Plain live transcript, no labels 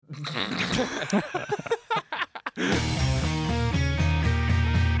Maybe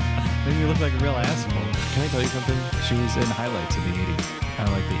you look like a real asshole. Can I tell you something? She was in highlights in the 80s. I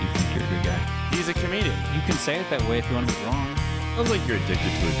like that you think you're a good guy. He's a comedian. You can say it that way if you want to be wrong. Sounds like you're addicted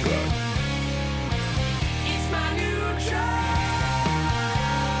to a drug. It's my new drug.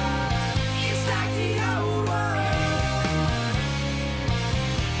 It's like the old one.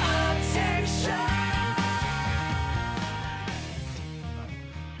 Attention.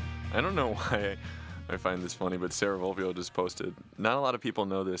 I don't know why I find this funny, but Sarah Volpio just posted, not a lot of people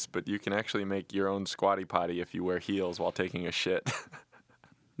know this, but you can actually make your own squatty potty if you wear heels while taking a shit.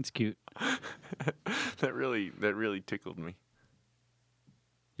 It's cute. That really tickled me.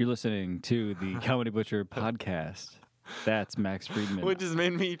 You're listening to the Comedy Butcher podcast. That's Max Friedman. Which just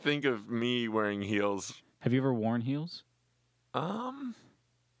made me think of me wearing heels. Have you ever worn heels? I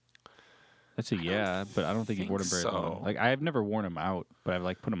That's a yeah, but I don't think you've worn them very so. long. Like, I've never worn them out, but I've,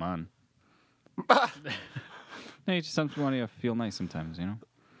 like, put them on. Hey, it's just something want to feel nice sometimes, you know?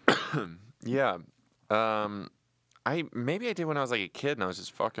 Yeah. Maybe I did when I was like a kid and I was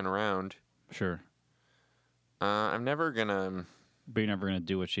just fucking around. Sure. I'm never gonna But you're never going to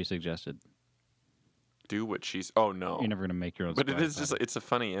do what she suggested. do what she's. Oh no. You're never going to make your own But it squat is just. potty. It's a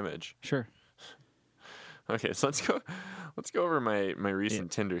funny image. Sure. Okay, so let's go over my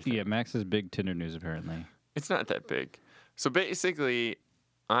recent Tinder thing. Yeah, Max has big Tinder news, apparently. It's not that big. So basically,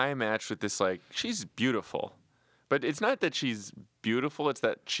 I matched with this, like, she's beautiful. But it's not that she's beautiful, it's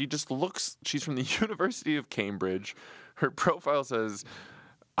that she just looks, she's from the University of Cambridge. Her profile says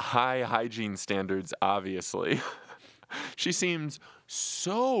high hygiene standards, obviously. She seems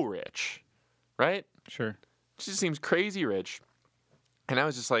so rich, right? Sure. She seems crazy rich. And I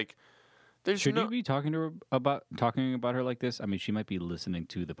was just like, there's Should no... you be talking to her about her like this? I mean, she might be listening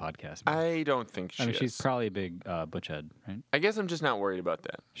to the podcast. I don't think she I mean, is. she's probably a big butch head, right? I guess I'm just not worried about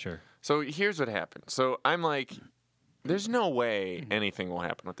that. Sure. So here's what happened. So I'm like, there's no way anything will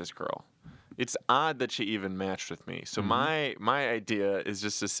happen with this girl. It's odd that she even matched with me. So my idea is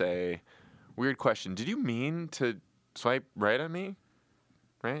just to say, weird question. Did you mean to swipe right on me?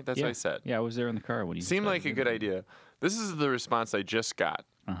 Right? That's what I said. Yeah, I was there in the car when you Seemed said like a it. good idea. This is the response I just got.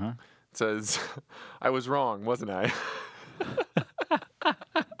 Uh-huh. It says, I was wrong, wasn't I?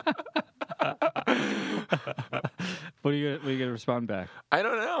 What are you gonna respond back? I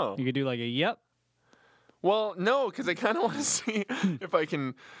don't know. You could do like a yep. Well, no, because I kind of want to see if I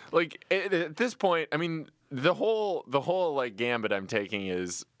can, like, at this point, I mean, the whole like gambit I'm taking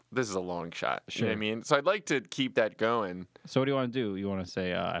is, this is a long shot. Sure. You know what I mean? So I'd like to keep that going. So what do you want to do? You want to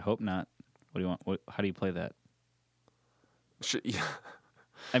say, I hope not. What do you want? How do you play that? Yeah.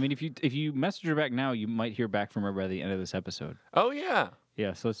 I mean, if you message her back now, you might hear back from her by the end of this episode. Oh, yeah.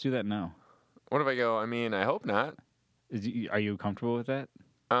 Yeah, so let's do that now. What if I go, I mean, I hope not. Are you comfortable with that?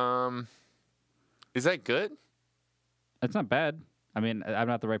 Is that good? That's not bad. I mean, I'm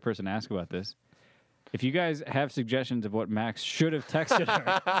not the right person to ask about this. If you guys have suggestions of what Max should have texted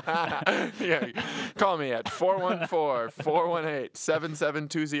her, Yeah. Call me at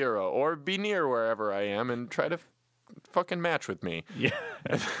 414-418-7720 or be near wherever I am and try to fucking match with me. yeah,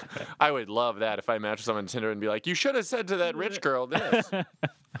 I would love that if I matched with someone on Tinder and be like, you should have said to that rich girl this.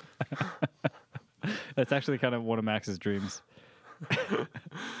 that's actually kind of one of Max's dreams. Yeah,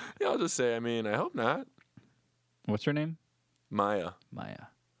 I'll just say, I mean, I hope not. What's her name? Maya. Maya.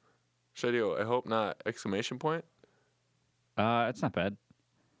 Should I do, I hope not, exclamation point? It's not bad.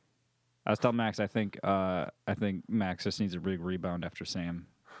 I was telling Max, I think Max just needs a big rebound after Sam,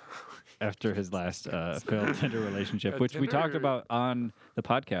 after his last failed Tinder relationship, which we talked about on the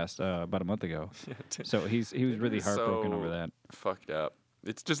podcast about a month ago. Yeah, So he was really heartbroken over that. Fucked up.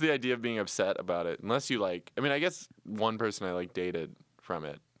 It's just the idea of being upset about it. Unless you like, I mean, I guess one person I like dated from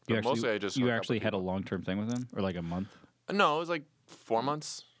it. But mostly I just you hooked up actually with had a people. long-term thing with him, or like a month. No, it was like 4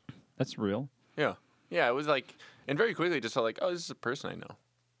 months. That's real. Yeah. Yeah, it was like, and very quickly just felt like, oh, this is a person I know.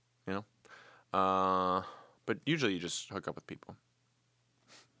 You know? But usually you just hook up with people.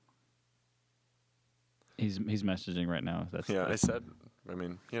 He's messaging right now. I said, I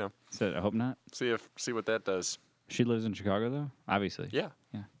mean, you know, said I hope not. see what that does. She lives in Chicago though, obviously. Yeah.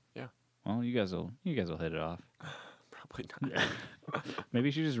 Yeah. Yeah. Well, you guys will hit it off. Probably not.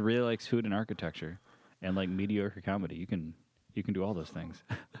 Maybe she just really likes food and architecture, and like mediocre comedy. You can do all those things.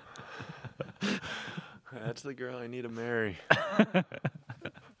 That's the girl I need to marry.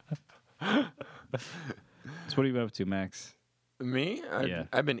 So what have you been up to, Max? Me? Yeah.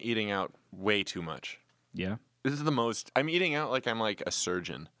 I've been eating out way too much. Yeah. This is the most. I'm eating out like I'm like a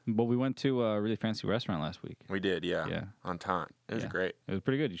surgeon. Well, we went to a really fancy restaurant last week. We did, yeah. Yeah. On Taunt. It was Yeah. great. It was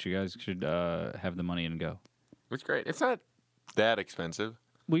pretty good. You guys should have the money and go. It was great. It's not that expensive.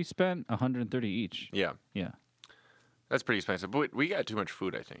 We spent 130 each. Yeah, Yeah. that's pretty expensive. But we got too much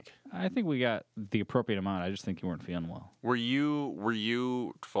food, I think. I think we got the appropriate amount. I just think you weren't feeling well. Were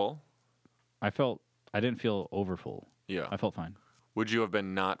you full? I didn't feel over full. Yeah. I felt fine. Would you have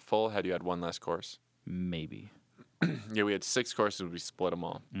been not full had you had one less course? Maybe. Yeah, we had 6 courses. We split them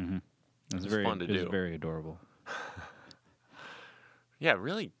all. Mm-hmm. It was fun to It was do. very adorable. Yeah,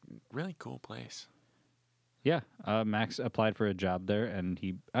 really, really cool place. Yeah, Max applied for a job there, and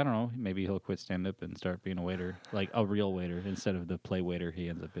I don't know, maybe he'll quit stand-up and start being a waiter, like a real waiter, instead of the play waiter he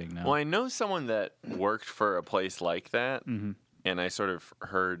ends up being now. Well, I know someone that worked for a place like that, Mm-hmm. and I sort of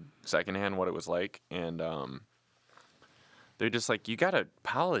heard secondhand what it was like, and they're just like, you gotta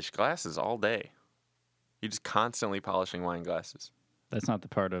polish glasses all day. You're just constantly polishing wine glasses. That's not the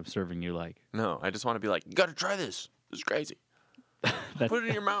part of serving you like. No, I just want to be like, you gotta try this. This is crazy. Put it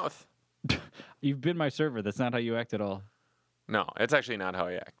in your mouth. You've been my server. That's not how you act at all. No, it's actually not how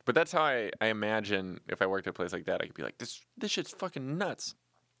I act. But that's how I imagine if I worked at a place like that, I could be like, this shit's fucking nuts.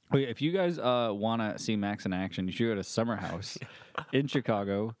 Wait, if you guys want to see Max in action, you should go to Summer House in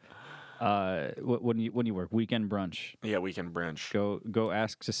Chicago. When you work weekend brunch, Yeah, weekend brunch. go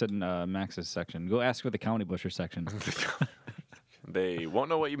ask to sit in Max's section. Go ask for the County Butcher section. They won't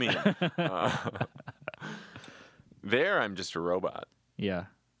know what you mean. There, I'm just a robot. Yeah,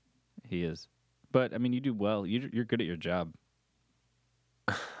 he is. But I mean, you do well. You're good at your job,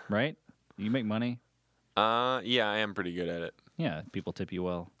 right? You make money. Yeah, I am pretty good at it. Yeah, people tip you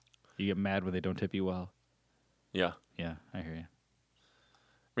well. You get mad when they don't tip you well. Yeah. Yeah, I hear you.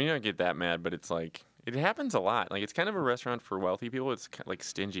 I mean, you don't get that mad, but it's like, it happens a lot. Like, it's kind of a restaurant for wealthy people. It's kind of like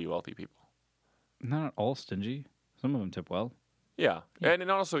stingy wealthy people. Not all stingy. Some of them tip well. Yeah. And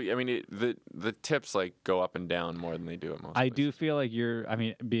also, I mean, the tips, like, go up and down more than they do at most I places. do feel like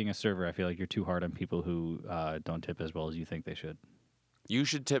being a server, I feel like you're too hard on people who don't tip as well as you think they should. You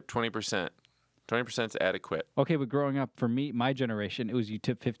should tip 20%. 20% is adequate. Okay, but growing up, for me, my generation, it was you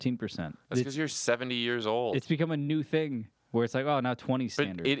tip 15%. That's because you're 70 years old. It's become a new thing where it's like, oh, now 20 But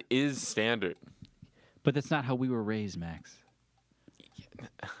standard. it is standard. But that's not how we were raised, Max.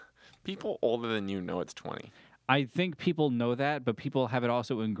 People older than you know it's 20. I think people know that, but people have it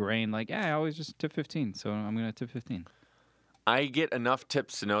also ingrained like, I always just tip 15, so I'm going to tip 15. I get enough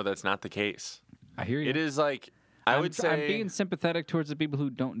tips to know that's not the case. I hear you. It is like, I would say, I'm being sympathetic towards the people who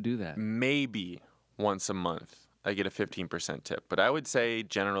don't do that. maybe once a month I get a 15% tip, but I would say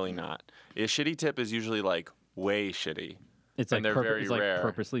generally not. A shitty tip is usually like way shitty. It's and like, they're very it's like rare.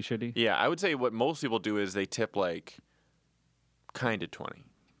 purposely shitty. Yeah, I would say what most people do is they tip like kind of 20,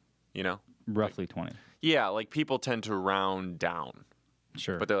 you know? Roughly 20. Yeah, like people tend to round down.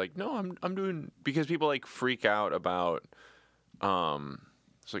 Sure. But they're like, no, I'm doing, because people like freak out about,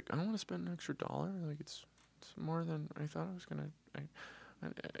 it's like, I don't want to spend an extra dollar. Like it's more than I thought I was going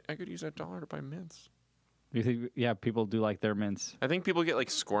to, I could use that dollar to buy mints. You think, yeah, people do like their mints. I think people get like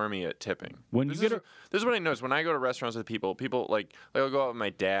squirmy at tipping. When this you get this is what I notice when I go to restaurants with people like I'll go out with my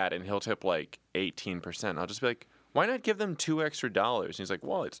dad and he'll tip like 18%. I'll just be like, why not give them $2 extra? And he's like,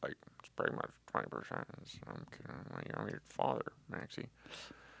 well, it's pretty much 20%. I'm kidding. I'm your father, Maxie.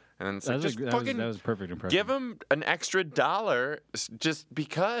 And then it's like, just fucking that was a perfect impression. give him an extra $1 just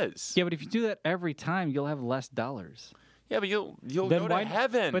because. Yeah, but if you do that every time, you'll have less dollars. Yeah, but you'll Then go to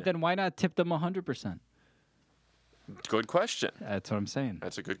heaven. But then why not tip them 100%? Good question. That's what I'm saying.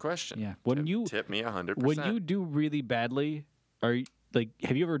 That's a good question. Yeah. When you tip me 100%. When you do really badly, have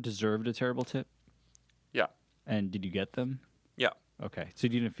you ever deserved a terrible tip? Yeah. And did you get them? Yeah. Okay. So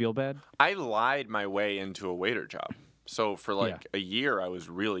you didn't feel bad? I lied my way into a waiter job. So for like a year, I was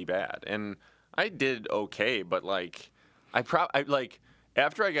really bad, and I did okay. But like,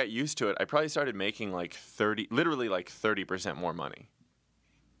 after I got used to it, I probably started making like 30% more money.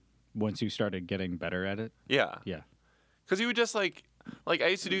 Once you started getting better at it? Yeah. Yeah. Because you would just like I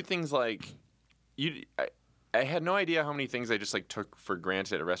used to do things like I had no idea how many things I just like took for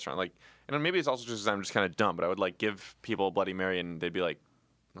granted at a restaurant. Like, and maybe it's also just because I'm just kind of dumb, but I would like give people a Bloody Mary and they'd be like,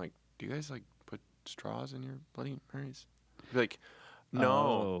 do you guys like put straws in your Bloody Marys? I'd be like, no,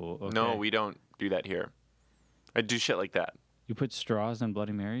 Oh, okay. no, we don't do that here. I'd do shit like that. You put straws in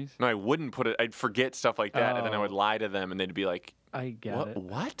Bloody Marys? No, I wouldn't put it. I'd forget stuff like that, and then I would lie to them, and they'd be like, I get what? it.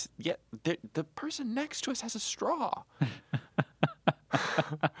 What? Yeah, the person next to us has a straw.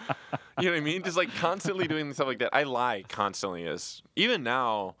 You know what I mean? Just like constantly doing stuff like that. I lie constantly. Even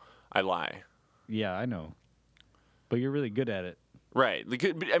now, I lie. Yeah, I know. But you're really good at it. Right.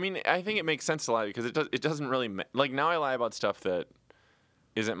 I mean, I think it makes sense to lie because it doesn't really like now I lie about stuff that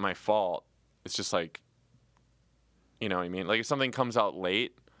isn't my fault. It's just like, you know what I mean? Like if something comes out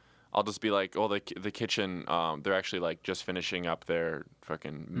late, I'll just be like, oh, the kitchen, they're actually like just finishing up their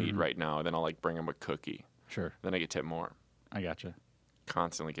fucking meat right now. And then I'll like bring them a cookie. Sure. Then I get tipped more. I gotcha.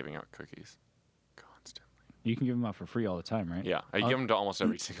 Constantly giving out cookies. Constantly. You can give them out for free all the time, right? Yeah, I give them to almost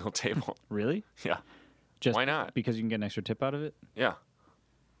every single table. Really? Yeah. Just Why not? Because you can get an extra tip out of it? Yeah.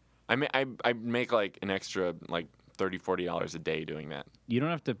 I make like an extra like $30-$40 a day doing that. You don't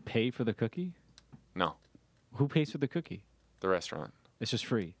have to pay for the cookie? No, Who pays for the cookie? the restaurant. It's just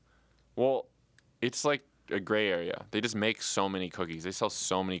free. Well, it's like a gray area. They just make so many cookies. They sell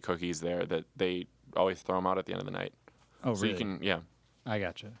so many cookies there that they always throw them out at the end of the night. Oh, So really? you can, yeah. I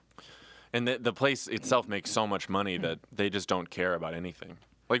gotcha. And the place itself makes so much money that they just don't care about anything.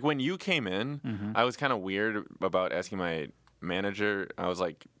 Like when you came in, I was kind of weird about asking my manager. I was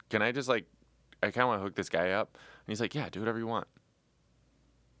like, can I just like, I kind of want to hook this guy up. And he's like, yeah, do whatever you want.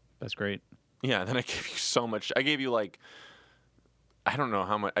 That's great. Yeah, and then I gave you so much. I gave you like, I don't know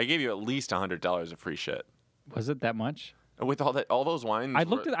how much. I gave you at least $100 of free shit. Was it that much? With all those wines. I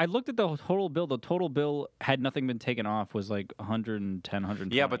looked at the total bill. The total bill, had nothing been taken off, was like 110,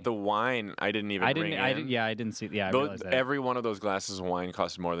 120. Yeah, but the wine I didn't even bring in. I didn't see. Yeah, I realized that. Every one of those glasses of wine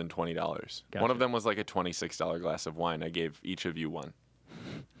cost more than $20. Gotcha. One of them was like a $26 glass of wine. I gave each of you one.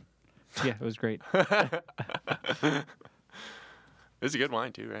 Yeah, it was great. It's a good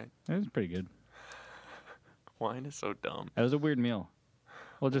wine too, right? It was pretty good. Wine is so dumb. It was a weird meal.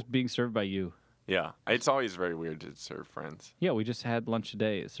 Well, just being served by you. Yeah, it's always very weird to serve friends. Yeah, we just had lunch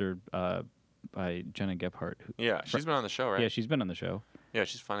today, served by Jenna Gephardt. Yeah, she's been on the show, right? Yeah, she's been on the show. Yeah,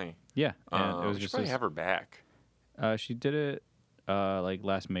 she's funny. Yeah, and it was we should just probably have her back. she did it like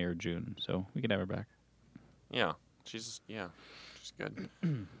last May or June, so we can have her back. Yeah, she's good.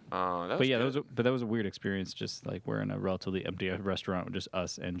 But yeah, that was a weird experience. Just like we're in a relatively empty restaurant with just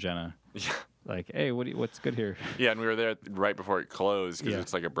us and Jenna. Yeah. Like, hey, what's good here? Yeah, and we were there right before it closed because Yeah.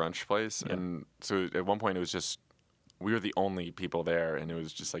 it's like a brunch place, Yeah. and so at one point it was just we were the only people there, and it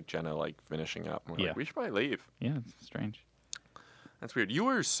was just like Jenna like finishing up. And we're Yeah. like, we should probably leave. Yeah, it's strange. That's weird. You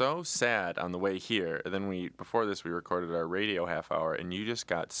were so sad on the way here, and then before this we recorded our radio half hour, and you just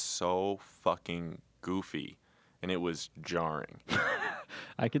got so fucking goofy, and it was jarring.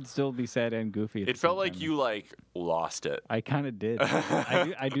 I could still be sad and goofy. At It the felt same like time. you like lost it. I kind of did.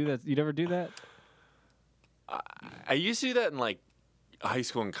 I do that. You never do that? I used to do that in like high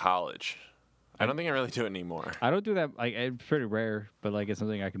school and college. I don't think I really do it anymore. I don't do that. Like, it's pretty rare, but like it's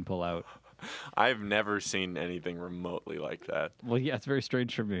something I can pull out. I've never seen anything remotely like that. Well, yeah, it's very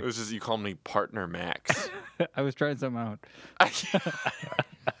strange for me. It was just you called me partner Max. I was trying something out.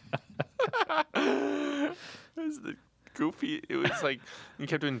 It was the goofy. It was like you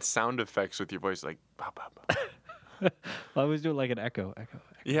kept doing sound effects with your voice, like. Bah, bah, bah. I was doing like an echo.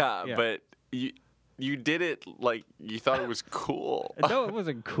 Yeah, Yeah. but you did it like you thought it was cool, No, it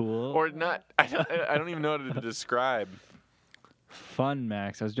wasn't cool. or not. I don't even know how to describe. Fun,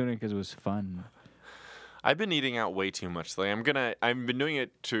 Max. I was doing it because it was fun. I've been eating out way too much. Like I've been doing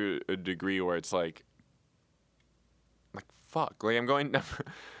it to a degree where it's like fuck. Like I'm going.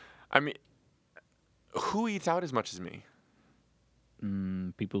 I mean, who eats out as much as me?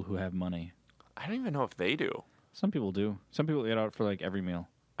 People who have money. I don't even know if they do. Some people do. Some people eat out for like every meal.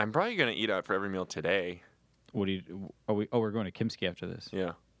 I'm probably gonna eat out for every meal today. What do you? We're going to Kimsky after this.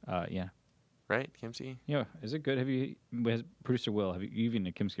 Yeah. Yeah. Right, Kimsey? Yeah. Is it good? Have you? Producer Will, you've eaten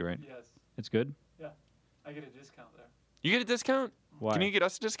at Kimsky, right? Yes. It's good. Yeah. I get a discount there. You get a discount? Why? Can you get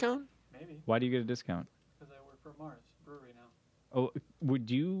us a discount? Maybe. Why do you get a discount? Because I work for Mars Brewery now. Oh, What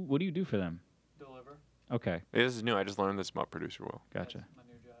do you do for them? Deliver. Okay, Hey, this is new. I just learned this about Producer Will. gotcha. That's my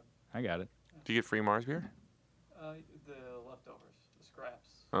new job. I got it. Do you get free Mars beer? The leftovers, the scraps.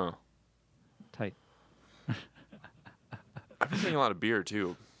 Oh. Tight. I've been drinking a lot of beer,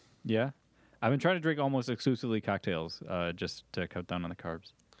 too. Yeah. I've been trying to drink almost exclusively cocktails, just to cut down on the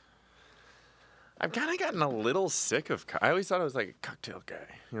carbs. I've kind of gotten a little sick of... I always thought I was like a cocktail guy.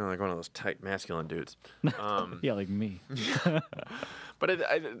 You know, like one of those tight, masculine dudes. Yeah, like me. But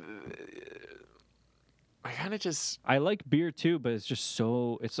I kind of just... I like beer too, but it's just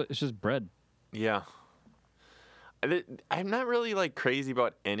so it's just bread. Yeah. I'm not really like crazy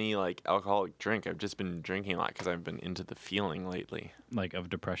about any like alcoholic drink. I've just been drinking a lot because I've been into the feeling lately. Like of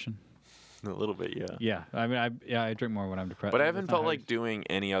depression. A little bit, yeah. Yeah, I mean, I drink more when I'm depressed. But I That's haven't not felt how like doing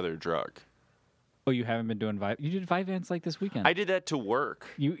any other drug. Oh, you haven't been doing You did Vyvanse like this weekend. I did that to work.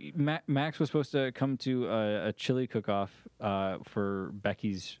 Max was supposed to come to a chili cook-off for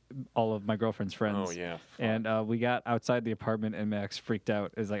all of my girlfriend's friends. Oh, yeah. And we got outside the apartment, and Max freaked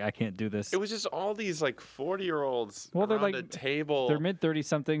out. Is like, I can't do this. It was just all these like 40-year-olds Well, they're around like a table. They're mid-30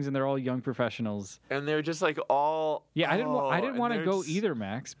 somethings, and they're all young professionals. And they're just like all. Yeah, I didn't and want to they're go just- either,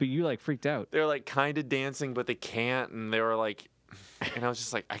 Max. But you like freaked out. They're like kind of dancing, but they can't, and they were like, and I was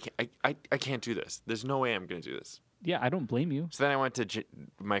just like, I can't do this. There's no way I'm gonna do this. Yeah, I don't blame you. So then I went to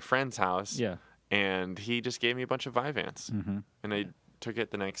my friend's house. Yeah. And he just gave me a bunch of Vyvanse, and I took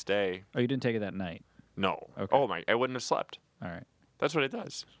it the next day. Oh, you didn't take it that night. No. Okay. Oh I wouldn't have slept. All right. That's what it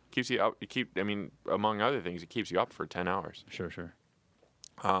does. Keeps you up. Among other things, it keeps you up for 10 hours. Sure.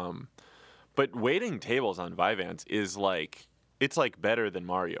 But waiting tables on Vyvanse is like, it's like better than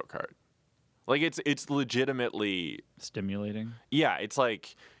Mario Kart. Like it's legitimately, Stimulating. yeah. It's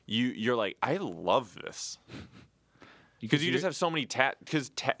like you're like, I love this because you just have so many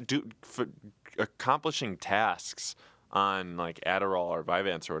accomplishing tasks on like Adderall or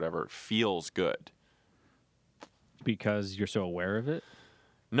Vyvanse or whatever feels good. Because you're so aware of it.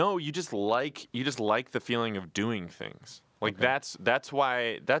 No, you just like the feeling of doing things. Like Okay. that's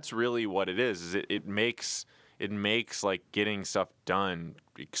really what it is it makes like getting stuff done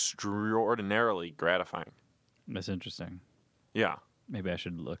extraordinarily gratifying. That's interesting. Yeah. Maybe I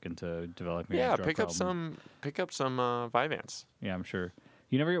should look into developing. Yeah, a drug problem. pick up some Vyvanse. Yeah, I'm sure.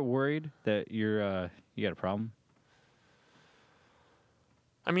 You never get worried that you got a problem.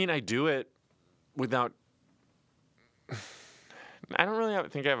 I mean, I do it without. I don't really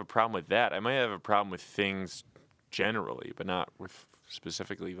think I have a problem with that. I might have a problem with things generally, but not with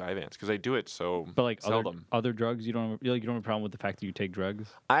specifically Vyvanse because I do it so But like seldom. other drugs, you don't have a problem with the fact that you take drugs.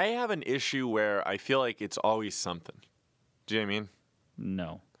 I have an issue where I feel like it's always something. Do you know what I mean?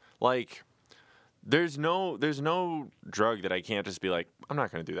 No. Like, there's no drug that I can't just be like, I'm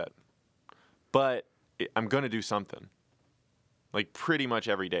not going to do that. But I'm going to do something. Like, pretty much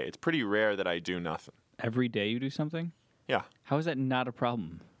every day. It's pretty rare that I do nothing. Every day you do something. Yeah. How is that not a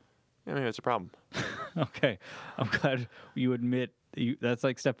problem? I mean, it's a problem. Okay, I'm glad you admit that's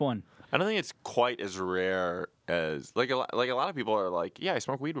like step one. I don't think it's quite as rare as, like a lot of people are like, yeah, I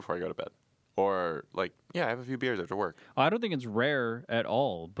smoke weed before I go to bed. Or, like, yeah, I have a few beers after work. I don't think it's rare at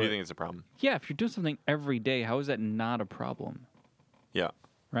all. Do But you think it's a problem? yeah, if you're doing something every day, how is that not a problem? Yeah.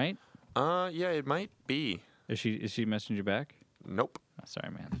 Right? Yeah, it might be. Is she messaging you back? Nope. Oh,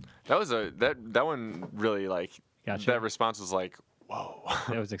 sorry, man. That was that one really, like, Gotcha. that response was like, whoa.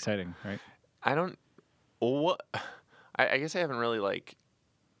 That was exciting, right? I guess I haven't really, like,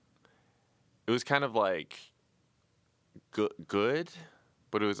 it was kind of like good,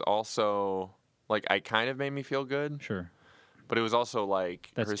 but it was also like I kind of made me feel good, Sure. but it was also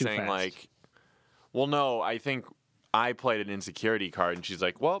like That's her too saying fast. like, well, no, I think I played an insecurity card, and she's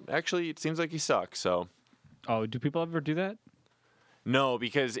like, well, actually, it seems like you suck. So Oh, do people ever do that? no,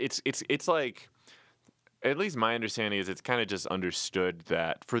 because it's like, at least my understanding is it's kind of just understood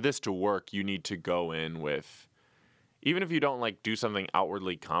that for this to work, you need to go in with, even if you don't like do something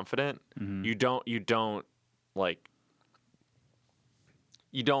outwardly confident, you don't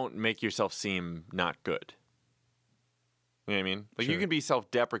make yourself seem not good. You know what I mean? Like, you Sure. can be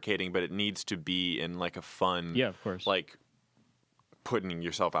self-deprecating, but it needs to be in like a fun, Yeah, of course. like putting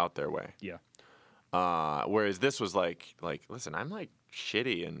yourself out there way. Yeah. Whereas this was like, listen, I'm like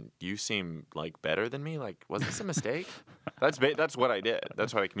shitty, and you seem like better than me. Like, was this a mistake? That's what I did.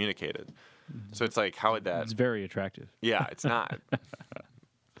 That's what I communicated. So it's like, how would that? It's very attractive. Yeah, it's not.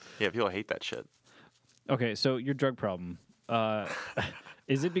 Yeah, people hate that shit. Okay, so your drug problem.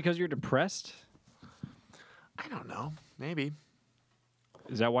 Is it because you're depressed? I don't know. Maybe.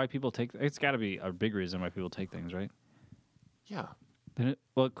 Is that why people take? It's got to be a big reason why people take things, right? Yeah.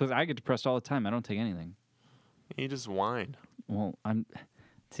 Well, because I get depressed all the time. I don't take anything. You just whine. Well,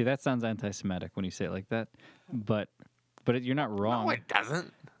 See, that sounds anti-Semitic when you say it like that, but you're not wrong. No, it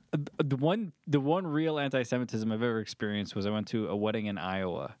doesn't. The one real anti-Semitism I've ever experienced was I went to a wedding in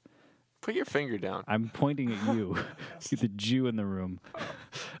Iowa. Put your finger down. I'm pointing at you, the Jew in the room,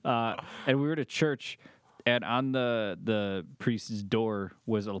 and we were at a church, and on the priest's door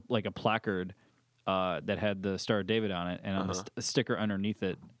was like a placard that had the Star of David on it, and on the sticker underneath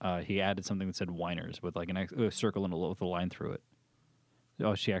it, he added something that said "Whiners" with like a circle and with a line through it.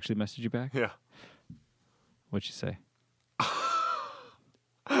 Oh, she actually messaged you back? Yeah. What'd she say?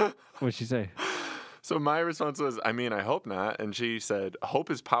 What'd she say? So my response was, I mean, I hope not. And she said, hope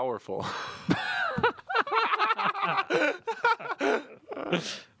is powerful.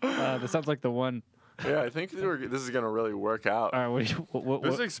 That sounds like the one. Yeah, I think this is going to really work out. All right, what?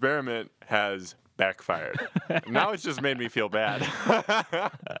 This experiment has backfired. Now it's just made me feel bad.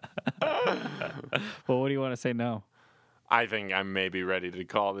 Well, what do you want to say now? I think I'm maybe ready to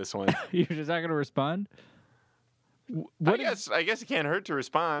call this one. You're just not going to respond? I guess it can't hurt to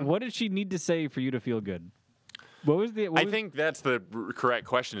respond. What did she need to say for you to feel good? I think that's the correct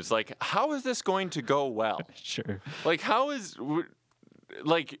question. It's like, how is this going to go well? Sure.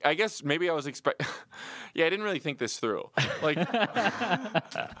 Like, I guess maybe I was expect. Yeah, I didn't really think this through. Like,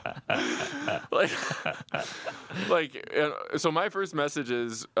 so my first message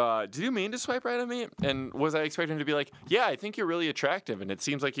is, "Did you mean to swipe right on me?" And was I expecting to be like, "Yeah, I think you're really attractive, and it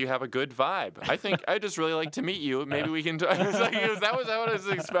seems like you have a good vibe. I think I just really like to meet you. Maybe we can." I was like, was that what I was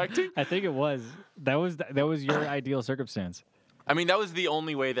expecting? I think it was. That was your ideal circumstance. I mean, that was the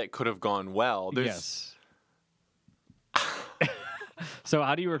only way that could have gone well. Yes. So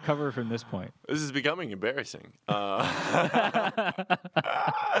how do you recover from this point? This is becoming embarrassing. What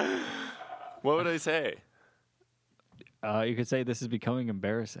would I say? You could say this is becoming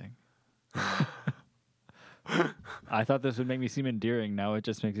embarrassing. I thought this would make me seem endearing. Now it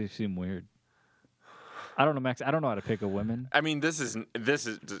just makes me seem weird. I don't know, Max. I don't know how to pick a woman. I mean, this is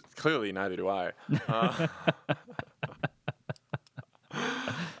clearly neither do I.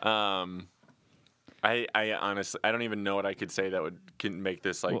 I honestly, I don't even know what I could say that can make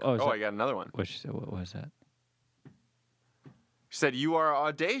this like. I got another one. What she said? What was that? She said, "You are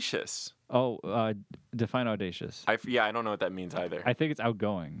audacious." Oh, define audacious. I don't know what that means either. I think it's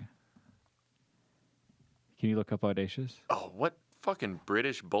outgoing. Can you look up audacious? Oh, what fucking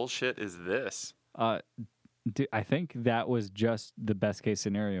British bullshit is this? I think that was just the best case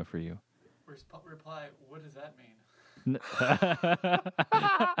scenario for you. Reply, what does that mean?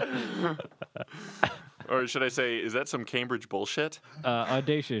 Or should I say, is that some Cambridge bullshit?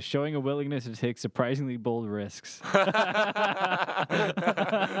 Audacious, showing a willingness to take surprisingly bold risks. Kind of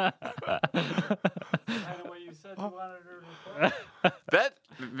what you said you wanted her to reply.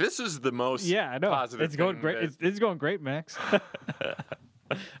 This is the most Yeah, I know. positive It's going thing great. that- It's going great, Max.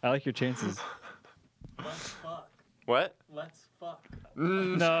 I like your chances. Let's fuck. What? Let's fuck.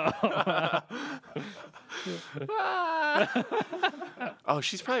 No. Oh,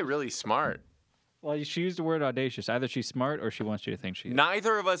 she's probably really smart. Well, she used the word audacious. Either she's smart or she wants you to think she is.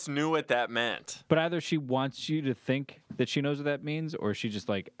 Neither of us knew what that meant. But either she wants you to think that she knows what that means, or she just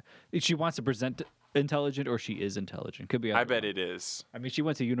she wants to present intelligent, or she is intelligent. Could be. I bet it is. I mean, she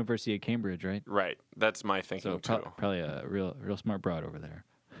went to University of Cambridge, right? Right. That's my thinking So too. probably a real smart broad over there.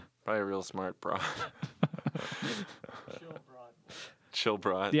 Probably a real smart broad. Chill, broad. Chill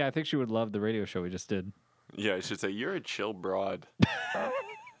broad. Yeah, I think she would love the radio show we just did. Yeah, I should say, you're a chill broad.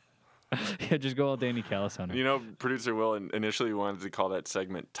 Yeah, just go all Danny Callis on it. You know, producer Will initially wanted to call that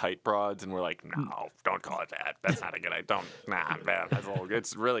segment Tight Broads, and we're like, no, don't call it that. That's not a good idea. Man, that's a little,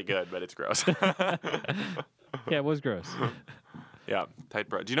 it's really good, but it's gross. Yeah, it was gross. Yeah, Tight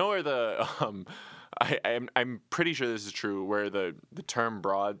Broad. Do you know where the, I'm pretty sure this is true, where the term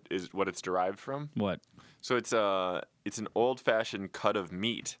broad is what it's derived from? What? So it's an old-fashioned cut of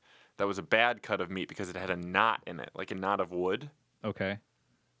meat that was a bad cut of meat because it had a knot in it, like a knot of wood. Okay.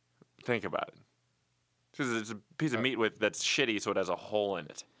 Think about it. Because it's a piece of meat that's shitty, so it has a hole in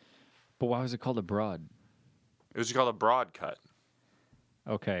it. But why was it called a broad? It was called a broad cut.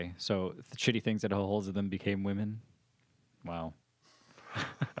 Okay, so the shitty things that had holes in them became women? Wow.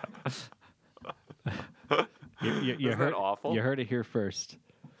 you Isn't heard, that awful? You heard it here first.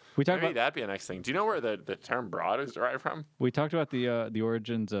 We talked Maybe about that'd be a next thing. Do you know where the term broad is derived from? we talked about the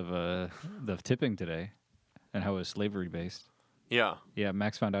origins of the tipping today, and how it was slavery based. Yeah. Yeah,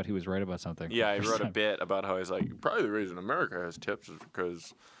 Max found out he was right about something. Yeah, I wrote a bit about how he's like, probably the reason America has tips is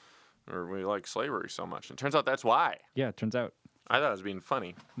because we like slavery so much. And turns out that's why. Yeah, it turns out. I thought I was being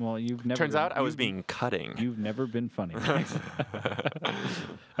funny. Well, you've never. Turns out I was you've- being cutting. You've never been funny. Max.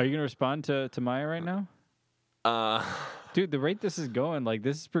 Are you gonna respond to Maya right now? Dude, the rate this is going,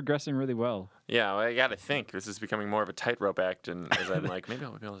 this is progressing really well. Yeah, well, I got to think. This is becoming more of a tightrope act, and as I'm like, maybe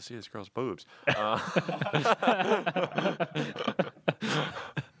I'll be able to see this girl's boobs. Should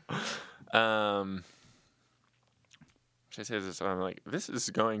I say this? I'm like, this is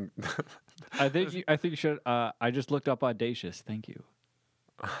going. I think you should. I just looked up audacious. Thank you.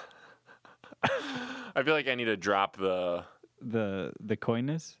 I feel like I need to drop the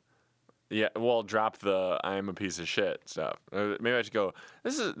coyness. Yeah, well, drop the "I'm a piece of shit" stuff. Maybe I should go.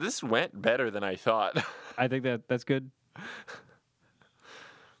 This went better than I thought. I think that's good.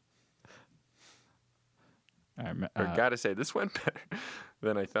 All right, I gotta say, this went better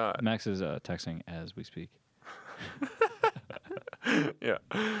than I thought. Max is texting as we speak. Yeah.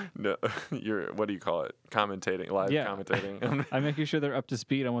 No, you're, what do you call it? Commentating, live Yeah. commentating. I'm making sure they're up to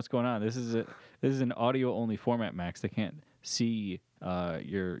speed on what's going on. This is an audio only format, Max. They can't see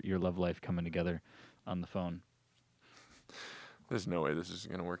your love life coming together on the phone. There's no way this is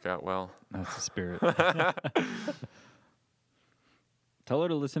going to work out well. That's the spirit. Tell her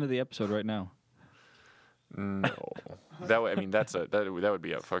to listen to the episode right now. No. That would, I mean, that would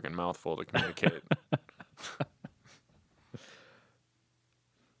be a fucking mouthful to communicate.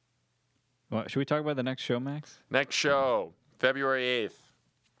 Well, should we talk about the next show, Max? Next show, February 8th,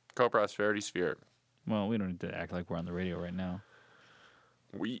 Co-Prosperity Sphere. Well, we don't need to act like we're on the radio right now.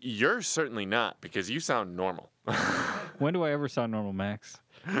 You're certainly not, because you sound normal. When do I ever sound normal, Max?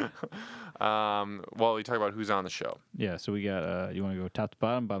 Well, we talk about who's on the show. Yeah, so we got, you want to go top to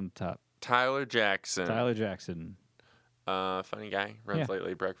bottom, bottom to top? Tyler Jackson. Tyler Jackson. Funny guy. Runs Yeah. Late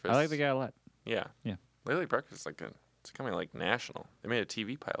Late Breakfast. I like the guy a lot. Yeah. Yeah. Late Late Breakfast is it's coming like national. They made a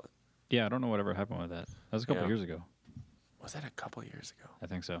TV pilot. Yeah, I don't know whatever happened with that. That was a couple Yeah. years ago. Was that a couple years ago? I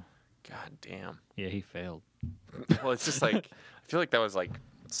think so. God damn. Yeah, he failed. Well, it's just like, I feel like that was like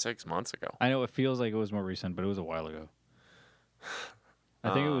 6 months ago. I know it feels like it was more recent, but it was a while ago.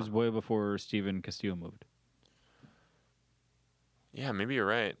 I think it was way before Steven Castillo moved. Yeah, maybe you're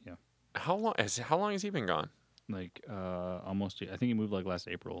right. Yeah. How long has he been gone? Like almost. I think he moved like last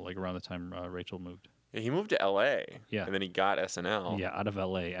April, like around the time Rachel moved. Yeah, he moved to LA. Yeah. And then he got SNL. Yeah, out of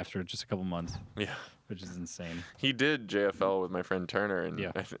LA after just a couple months, Yeah. which is insane. He did JFL with my friend Turner, and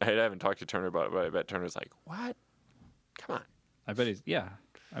Yeah. I haven't talked to Turner about it, but I bet Turner's like, "What? Come on." I bet he's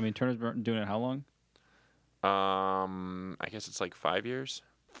I mean, Turner's been doing it how long? I guess it's like 5 years.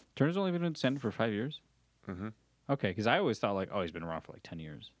 Turner's only been in stand for 5 years. Mm-hmm. Okay, because I always thought like, oh, he's been around for like 10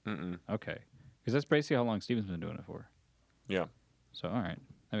 years. Mm-mm. Okay, because that's basically how long Steven's been doing it for. Yeah. So all right,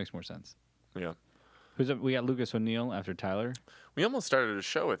 that makes more sense. Yeah. Who's up? We got Lucas O'Neill after Tyler. We almost started a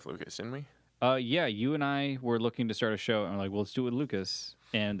show with Lucas, didn't we? Yeah, you and I were looking to start a show, and we're like, well, let's do it with Lucas.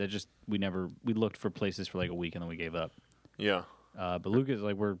 And that just we looked for places for like a week, and then we gave up. Yeah. But Lucas,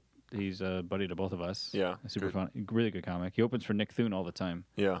 like he's a buddy to both of us. Yeah, super good. fun, really good comic. He opens for Nick Thune all the time.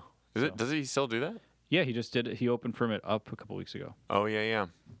 Yeah. So- Does he still do that? Yeah, he just did it. He opened for him at Up a couple weeks ago. Oh yeah, yeah.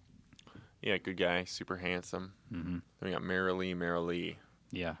 Yeah, good guy, super handsome. Mm-hmm. Then we got Marilee Lee.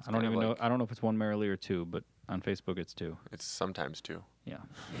 Yeah, It's I don't kind of even know. like- I don't know if it's one Marilee or two, but on Facebook it's two. It's sometimes two. Yeah,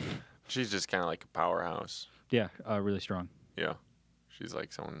 She's just kind of like a powerhouse. yeah, really strong. Yeah. She's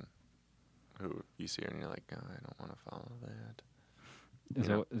like someone who you see her and you're like, oh, I don't want to follow that. Is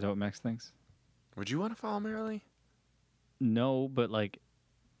Yeah. that what Max thinks? Would you want to follow Marilee? No, but like,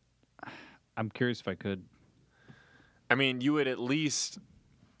 I'm curious if I could. I mean, you would at least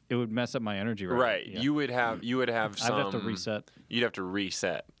It would mess up my energy, right? right. Yeah. You would have some. I'd have to reset. You'd have to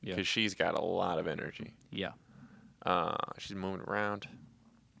reset Yeah. because she's got a lot of energy. Yeah. She's moving around.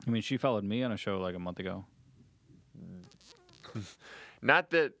 I mean, she followed me on a show like a month ago.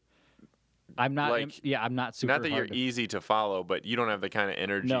 Not that I'm not. Like, I'm not super. not that you're hard to- easy to follow, but you don't have the kind of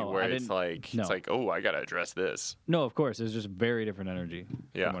energy No, where I it's didn't- like no. it's like, oh, I gotta address this. No, of course, it's just very different energy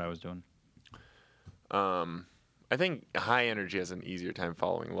Yeah. from what I was doing. I think high energy has an easier time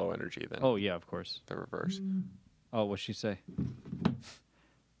following low energy than Oh yeah, of course. the reverse. Oh, what'd she say?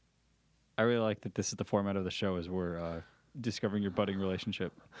 I really like that. This is the format of the show: is we're discovering your budding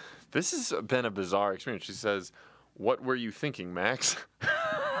relationship. This has been a bizarre experience. She says, "What were you thinking, Max?"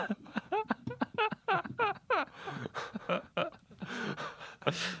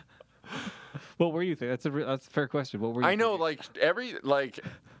 What were you think? That's a fair question. What were you? I know, thinking?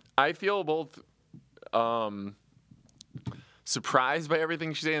 I feel both surprised by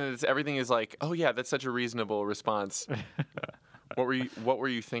everything she's saying. And everything is like, oh yeah, that's such a reasonable response. What were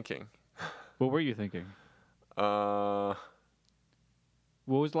you thinking? What were you thinking? Last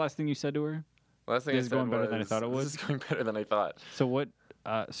What was the last thing you said to her? thing This I is said going better than I was, thought it would? This is going better than I thought. So what?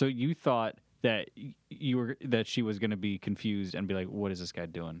 So you thought that that she was going to be confused and be like, "What is this guy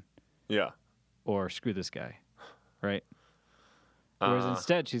doing?" Yeah. Or "Screw this guy," right? Whereas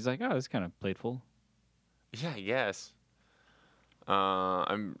instead, she's like, "Oh, this is kind of playful." Yeah, I guess.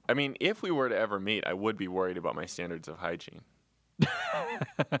 I mean, if we were to ever meet, I would be worried about my standards of hygiene.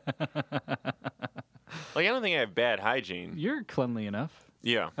 Like, I don't think I have bad hygiene. You're cleanly enough.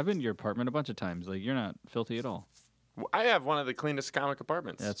 Yeah. I've been to your apartment a bunch of times. Like, you're not filthy at all. I have one of the cleanest comic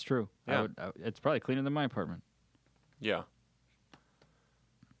apartments. That's true. Yeah. It's probably cleaner than my apartment. Yeah.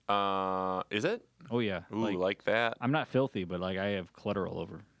 Is it? Oh yeah. Ooh, like that? I'm not filthy, but like I have clutter all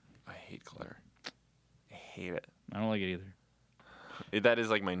over. I hate clutter. I hate it. I don't like it either. That is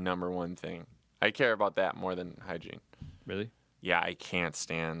like my number one thing. I care about that more than hygiene. Really? Yeah, I can't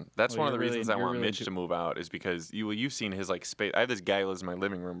stand. That's Well, one of the you're really- reasons I you're want really Mitch too- to move out is because you've seen his like space. I have this guy who lives in my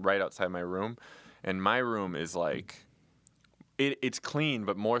living room right outside my room, and my room is like it's clean,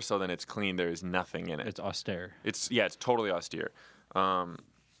 but more so than it's clean, there is nothing in it. It's austere. It's totally austere. And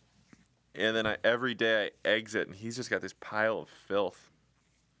then every day I exit, and he's just got this pile of filth,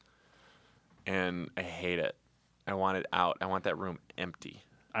 and I hate it. I want it out. I want that room empty.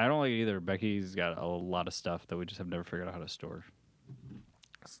 I don't like it either. Becky's got a lot of stuff that we just have never figured out how to store.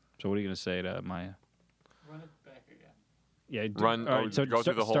 So what are you gonna say to Maya? Run it back again. Yeah, Run- All right, so go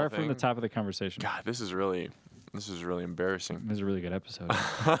through the whole start from the thing? top of the conversation. God, this is really embarrassing. This is a really good episode.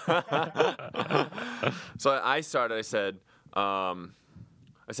 So I started. I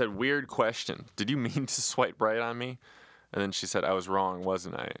said, weird question. Did you mean to swipe right on me? And then she said, I was wrong,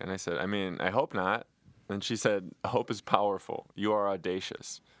 wasn't I? And I said, I mean, I hope not. And she said, hope is powerful. You are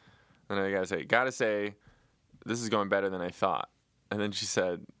audacious. And I gotta say, this is going better than I thought. And then she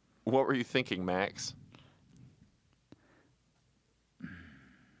said, what were you thinking, Max?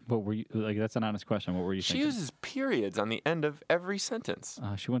 What were you like? That's an honest question. What were you She thinking? uses periods on the end of every sentence.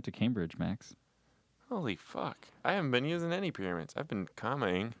 She went to Cambridge, Max. Holy fuck. I haven't been using any periods. I've been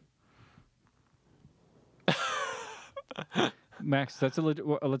commaing. Max,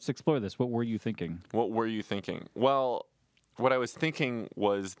 let's explore this. What were you thinking? What were you thinking? Well, what I was thinking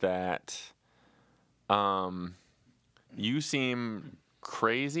was that you seem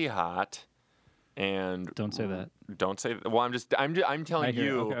crazy hot, and Don't say that. Don't say that. Well, I'm telling I hear it.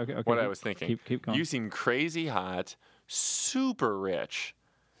 you Okay, what I keep- was thinking. keep going. You seem crazy hot, super rich,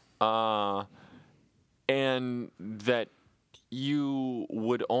 and that you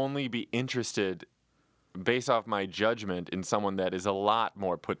would only be interested based off my judgment in someone that is a lot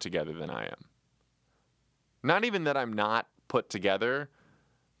more put together than I am. Not even that I'm not put together,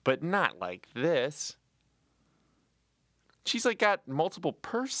 but not like this. She's like got multiple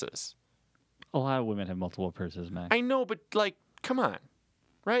purses. A lot of women have multiple purses, Max. I know, but like, come on,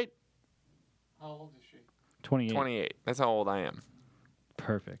 right? How old is she? 28. 28. That's how old I am.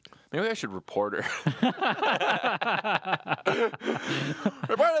 Perfect. Maybe I should report her.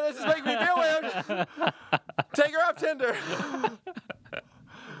 Reporter, this is making me feel weird. Take her off Tinder.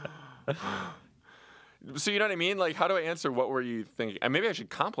 So you know what I mean? Like, how do I answer? What were you thinking? And maybe I should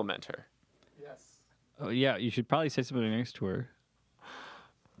compliment her. Yes. Oh, yeah, you should probably say something next to her.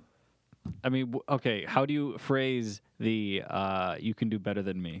 I mean, okay, how do you phrase the you can do better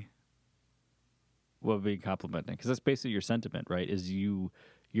than me? What would be complimenting? Because that's basically your sentiment, right? Is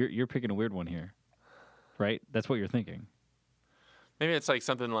you're picking a weird one here, right? That's what you're thinking. Maybe it's like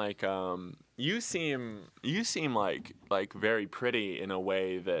something like you seem like very pretty in a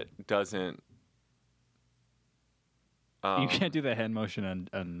way that doesn't. You can't do the hand motion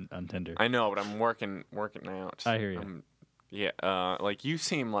on Tinder. I know, but I'm working out. I hear you. Yeah, like you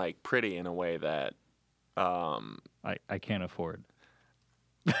seem like pretty in a way that. I can't afford.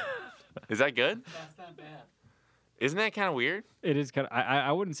 Is that good? That's not bad. Isn't that kind of weird? It is kind of.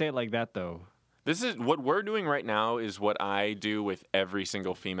 I wouldn't say it like that though. This is what we're doing right now. Is what I do with every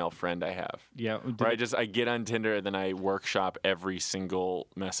single female friend I have. Yeah. Where I get on Tinder and then I workshop every single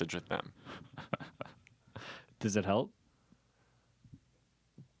message with them. Does it help?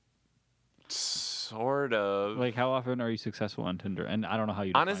 Sort of. Like, how often are you successful on Tinder? And I don't know how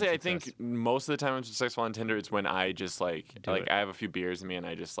you. Honestly, I define think most of the time I'm successful on Tinder. It's when I just like Do it. I have a few beers in me and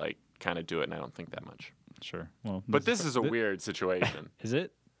I just like kind of do it and I don't think that much. Sure. Well, But this is a weird situation. Is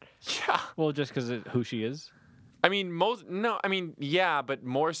it? Yeah. Well, just because who she is. I mean, yeah, but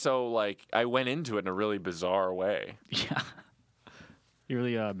more so like I went into it in a really bizarre way. Yeah. You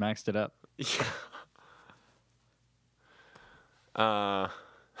really maxed it up. Yeah.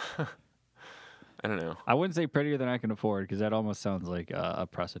 I don't know. I wouldn't say prettier than I can afford because that almost sounds like a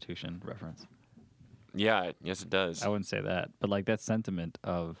prostitution reference. Yeah, yes, it does. I wouldn't say that, but like that sentiment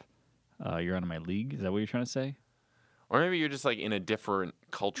of you're out of my league. Is that what you're trying to say? Or maybe you're just like in a different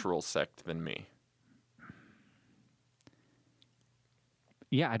cultural sect than me.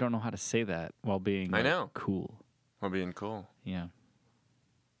 Yeah, I don't know how to say that while being I know. cool. While being cool. Yeah.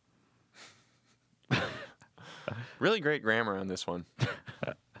 Really great grammar on this one.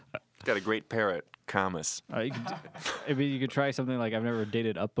 Got a great parrot, commas. You could, I mean, you could try something like I've never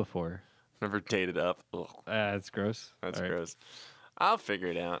dated up before. Never dated up. Ugh, That's gross. that's All right. gross. I'll figure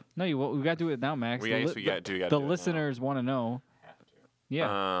it out. No, we got to do it now, Max. We The got li- to do the it now. listeners want to know. Have to.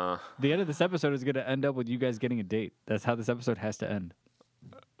 Yeah. The end of this episode is going to end up with you guys getting a date. That's how this episode has to end.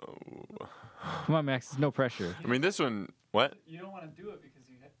 Come on, Max. There's no pressure. I mean, this one, what? You don't want to do it because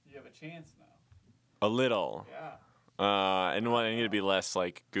you have a chance now. A little. Yeah. And I need to be less,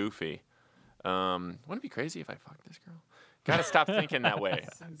 like, goofy. Wouldn't it be crazy if I fucked this girl? Gotta stop thinking that way.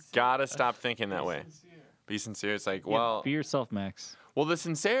 Sincere. Gotta stop thinking that Be way. sincere. Be sincere. It's like, Yeah, well, be yourself, Max. well, the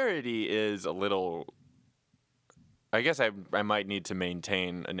sincerity is a little. I guess I might need to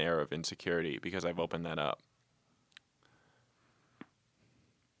maintain an air of insecurity because I've opened that up.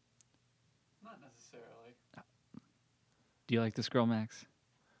 Not necessarily. Do you like this girl, Max?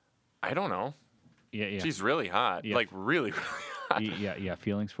 I don't know. Yeah. She's really hot. Yeah. Like really, really hot. Yeah.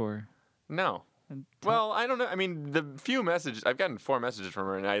 Feelings for her? No. And Well, I don't know. I mean, the few messages I've gotten 4 messages from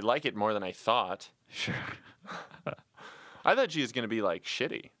her, and I like it more than I thought. Sure. I thought she was gonna be like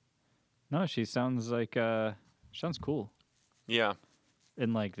shitty. No, she sounds like sounds cool Yeah.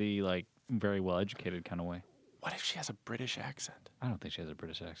 in like the very well educated kind of way. What if she has a British accent? I don't think she has a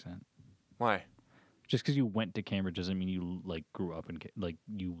British accent. Why? Just because you went to Cambridge doesn't mean you like grew up in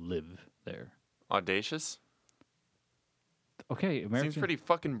you live there. Audacious? Okay, American. Seems pretty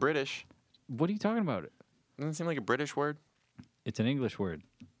fucking British. What are you talking about? Doesn't it seem like a British word? It's an English word.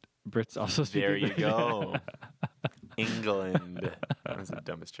 Brits also speak There you English. go. England. That was the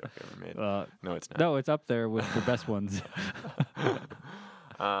dumbest joke I ever made. No, it's not. No, it's up there with the best ones. Uh,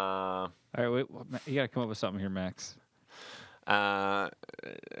 All right, wait. You gotta come up with something here, Max.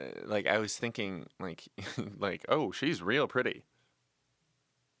 like I was thinking, like, oh, she's real pretty.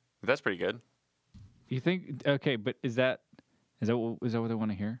 That's pretty good. You think? Okay, but is that what they want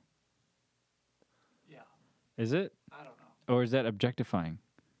to hear? Yeah. Is it, I don't know. or is that objectifying?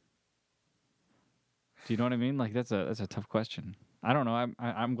 Do you know what I mean? Like that's a tough question. I don't know.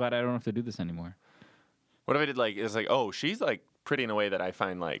 I'm glad I don't have to do this anymore. What if I did like it's like, oh, she's like pretty in a way that I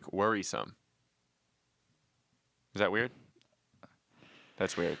find like worrisome. Is that weird?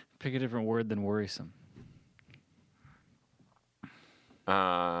 That's weird. Pick a different word than worrisome.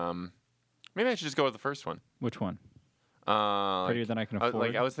 Maybe I should just go with the first one. Which one? Prettier than I can afford?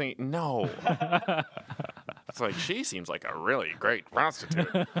 Like I was thinking, no. It's like she seems like a really great prostitute.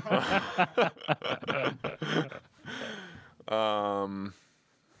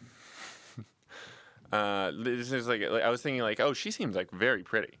 This is like I was thinking like, oh, she seems like very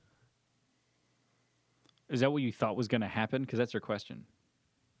pretty. Is that what you thought was going to happen? Because that's your question.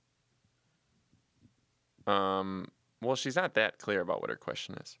 Well, she's not that clear about what her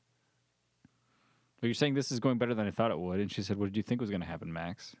question is. Well, you're saying this is going better than I thought it would, and she said, "What did you think was going to happen,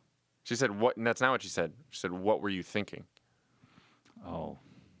 Max?" She said, "What?" And that's not what she said. She said, "What were you thinking?" Oh,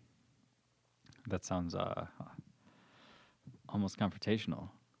 that sounds almost confrontational.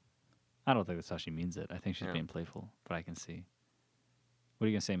 I don't think that's how she means it. I think she's Yeah. being playful, but I can see. What are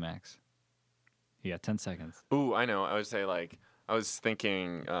you gonna say, Max? You got 10 seconds. Ooh, I know. I would say like I was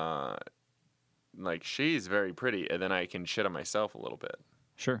thinking, like she's very pretty, and then I can shit on myself a little bit.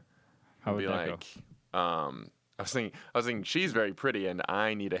 Sure. How would Be that like, I was thinking she's very pretty, and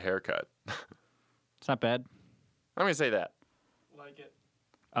I need a haircut. go? It's not bad. I'm gonna say that. Like it.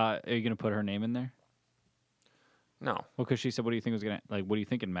 Are you gonna put her name in there? No. Well, because she said, "What do you think was gonna like? What are you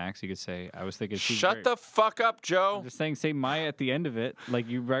thinking, Max?" You could say, "I was thinking." She's Shut the fuck up, I'm Joe. just saying, say Maya at the end of it, like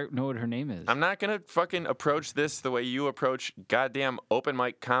you know what her name is. I'm not gonna fucking approach this the way you approach goddamn open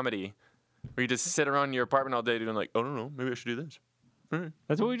mic comedy, where you just sit around in your apartment all day doing like, oh, no, maybe I should do this.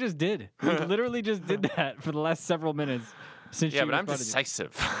 That's what we just did. We literally just did that for the last several minutes. Since Yeah, she but I'm responded to you.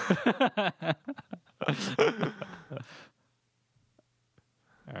 decisive.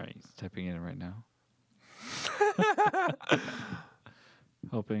 All right, he's typing it in right now.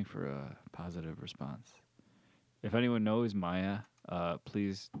 Hoping for a positive response. If anyone knows Maya,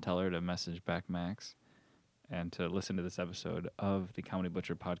 please tell her to message back Max and to listen to this episode of the Comedy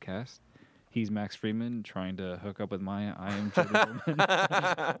Butcher podcast. He's Max Freeman trying to hook up with Maya. I am Jody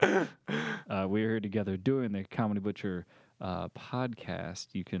Bowman. We're here together doing the Comedy Butcher podcast.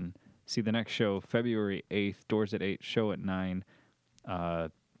 You can see the next show February 8th, doors at 8, show at 9.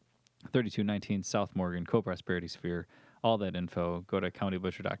 3219 South Morgan, Co-Prosperity Sphere. All that info. Go to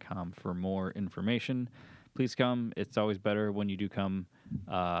comedybutcher.com for more information. Please come. It's always better when you do come.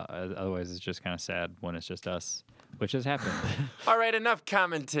 Otherwise, it's just kind of sad when it's just us, which has happened. All right, enough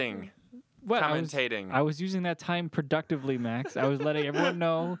commenting. What, Commentating. I was using that time productively, Max. I was letting everyone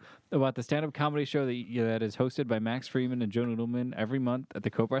know about the stand-up comedy show that is hosted by Max Freeman and Joe Noodleman every month at the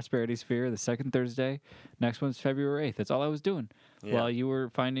Co-Prosperity Sphere, the second Thursday. Next one's February 8th. That's all I was doing Yeah. while you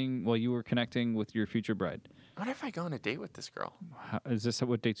were connecting with your future bride. What if I go on a date with this girl? Is this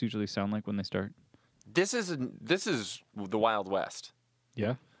what dates usually sound like when they start? This is the Wild West.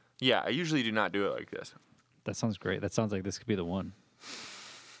 Yeah. Yeah, I usually do not do it like this. That sounds great. That sounds like this could be the one.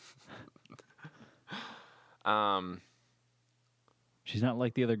 She's not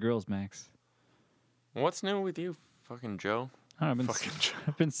like the other girls, Max. What's new with you, fucking Joe? I've been Fucking Joe.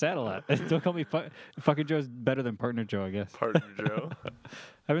 I've been sad a lot. Don't call me fucking Joe's better than partner Joe, I guess. Partner Joe.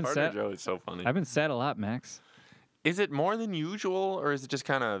 I've been Partner sad. Joe is so funny. I've been sad a lot, Max. Is it more than usual, or is it just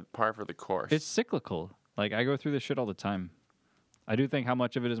kind of par for the course? It's cyclical. Like I go through this shit all the time. I do think how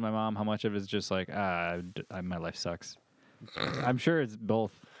much of it is my mom, how much of it is just like my life sucks. I'm sure it's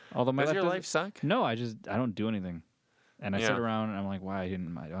both. Although my Does your doesn't- life suck? No, I don't do anything, and I sit Yeah. around and I'm like, why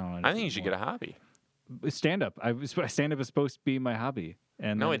didn't I? Don't I think you should get a hobby. stand up. Stand up is supposed to be my hobby,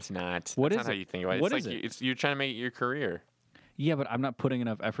 and No, then- it's not. What That's is not it? how you think about it. What It's is like it? you're trying to make it your career. Yeah, but I'm not putting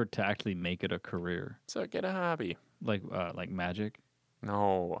enough effort to actually make it a career. So get a hobby. Like magic.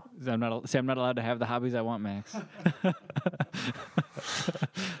 No. I'm not allowed to have the hobbies I want, Max.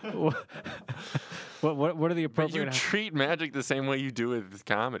 what are the But you appropriate? treat magic the same way you do with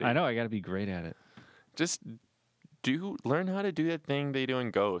comedy. I know I got to be great at it. Just learn how to do that thing they do in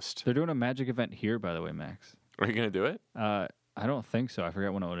Ghost. They're doing a magic event here, by the way, Max. Are you gonna do it? I don't think so. I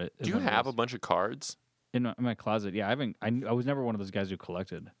forgot when it. Do you have a bunch of cards? in my closet? Yeah, I was never one of those guys who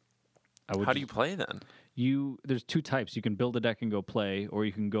collected. How do you play then? There's two types. You can build a deck and go play, or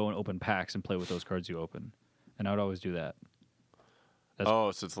you can go and open packs and play with those cards you open. And I would always do that. So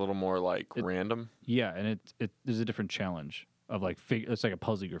it's a little more like random. Yeah, and there's a different challenge of like it's like a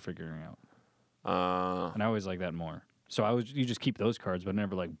puzzle you're figuring out. And I always like that more. So you just keep those cards, but I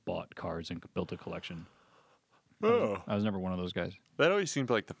never like bought cards and built a collection. I was never one of those guys That always seemed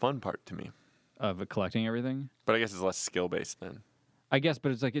like the fun part to me. of collecting everything. But I guess it's less skill based then. I guess,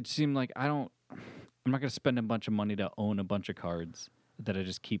 but it's like it seemed like I'm not going to spend a bunch of money to own a bunch of cards that I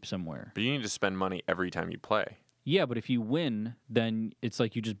just keep somewhere. But you need to spend money every time you play. Yeah, but if you win, then it's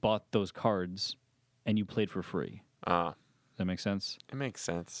like you just bought those cards and you played for free. Does that make sense? It makes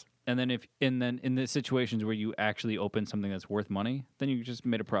sense. And then in the situations where you actually open something that's worth money, then you just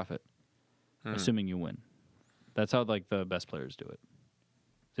made a profit, assuming you win. That's how like the best players do it.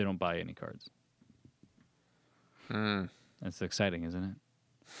 They don't buy any cards. That's exciting, isn't it?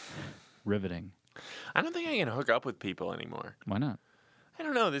 Riveting. I don't think I can hook up with people anymore. Why not? I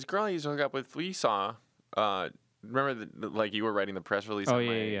don't know. This girl I used to hook up with, we saw. Remember, like you were writing the press release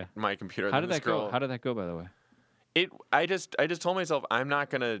on my computer. How did that go? How did that go, by the way? I just told myself I'm not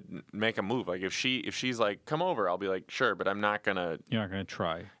gonna make a move. Like if she's like come over, I'll be like sure, but I'm not gonna. You're not gonna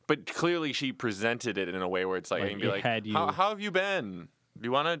try. But clearly she presented it in a way where it's like, I can be like, how have you been? Do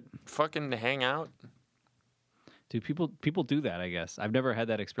you want to fucking hang out? Dude, people do that. I guess I've never had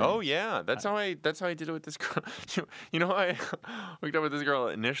that experience. Oh yeah, that's how I did it with this girl. You know how I hooked up with this girl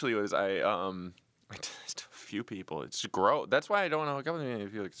initially was I did this to a few people. It's gross. That's why I don't want to hook up with any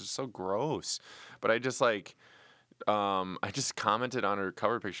people. It's just so gross. But I just like. I just commented on her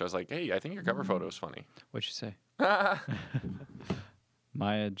cover picture. I was like, "Hey, I think your cover photo is funny." What'd you say?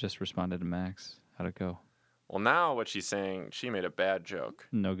 Maya just responded to Max. How'd it go? Well, now what she's saying, she made a bad joke.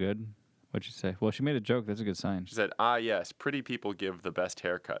 No good. What'd you say? Well, she made a joke. That's a good sign. She said, yes, pretty people give the best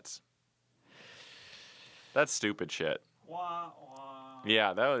haircuts. That's stupid shit. Wah, wah.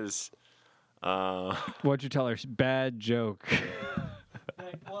 Yeah, that was. What'd you tell her? Bad joke.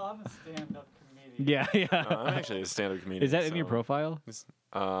 Like, well, I'm a stand-up comedian. yeah. I'm actually a stand-up comedian. Is that in your so- profile?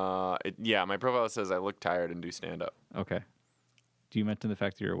 Yeah, my profile says I look tired and do stand-up. Okay. Do you mention the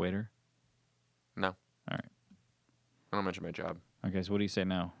fact that you're a waiter? No. All right. I don't mention my job. Okay, so what do you say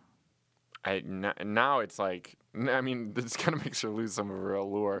now? Now it's like, I mean, this kind of makes her lose some of her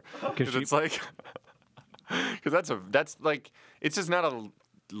allure because it's like, because that's like, it's just not a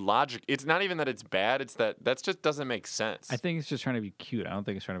logic. It's not even that it's bad. It's that just doesn't make sense. I think it's just trying to be cute. I don't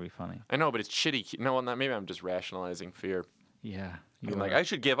think it's trying to be funny. I know, but it's shitty. No, well, maybe I'm just rationalizing fear. Yeah. I'm like, I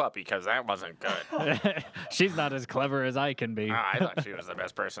should give up because that wasn't good. She's not as clever as I can be. I thought she was the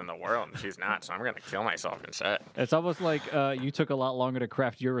best person in the world, and she's not, so I'm going to kill myself instead. It's almost like you took a lot longer to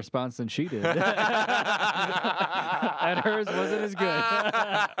craft your response than she did. And hers wasn't as good.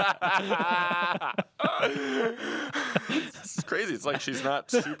 This is crazy. It's like she's not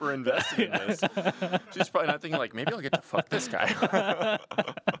super invested in this. She's probably not thinking, like, maybe I'll get to fuck this guy.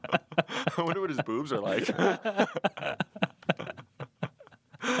 I wonder what his boobs are like.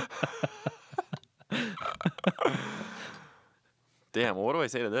 Damn, well, what do I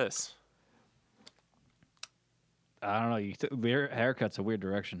say to this? I don't know. Your haircut's a weird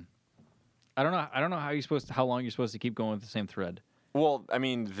direction. I don't know how long you're supposed to keep going with the same thread. Well, I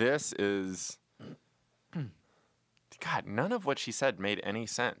mean, this is... God, none of what she said made any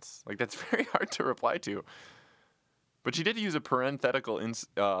sense. Like, that's very hard to reply to. But she did use a parenthetical,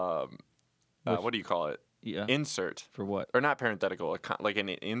 what do you call it? Yeah. Insert. For what? Or not parenthetical, like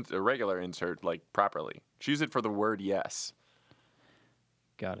a regular insert, like properly. She used it for the word yes.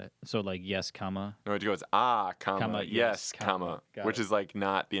 Got it. So like yes, comma. No, it goes comma, yes, comma, Got which it. is like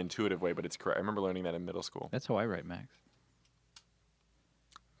not the intuitive way, but it's correct. I remember learning that in middle school. That's how I write, Max.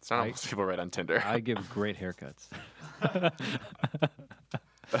 It's not how most people write on Tinder. I give great haircuts.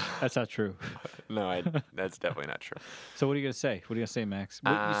 That's not true. No, that's definitely not true. So what are you gonna say? What are you gonna say, Max?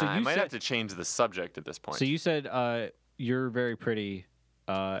 So I you might said, have to change the subject at this point. So you said you're very pretty,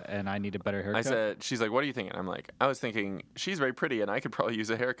 and I need a better haircut. I said, she's like, what are you thinking? I'm like, I was thinking she's very pretty, and I could probably use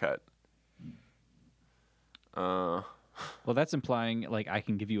a haircut. Well, that's implying like I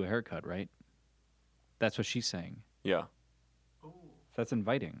can give you a haircut, right? That's what she's saying. Yeah. That's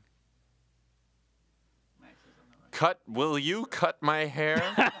inviting. Will you cut my hair?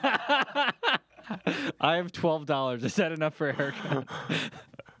 I have $12. Is that enough for a haircut?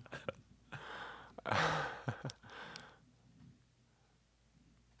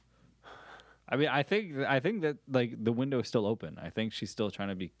 I mean, I think that like the window is still open. I think she's still trying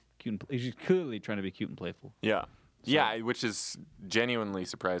to be cute. She's clearly trying to be cute and playful. Yeah. Yeah, which is genuinely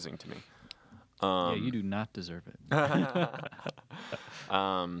surprising to me. Yeah, you do not deserve it.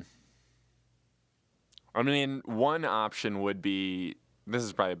 I mean, one option would be, this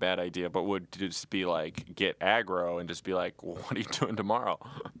is probably a bad idea, but would just be like get aggro and just be like, well, what are you doing tomorrow?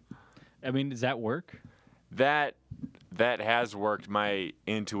 I mean, does that work? That has worked. My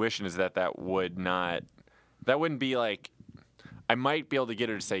intuition is that wouldn't be like, I might be able to get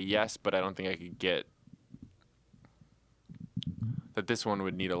her to say yes, but I don't think I could get, that this one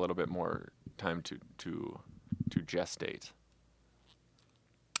would need a little bit more time to gestate.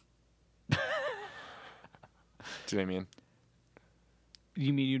 Do you know what I mean?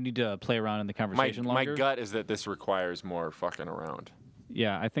 You mean you need to play around in the conversation My longer? gut is that this requires more fucking around.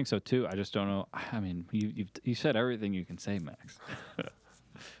 Yeah, I think so too. I just don't know. I mean, you said everything you can say, Max.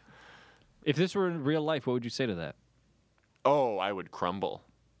 If this were in real life, what would you say to that? Oh, I would crumble.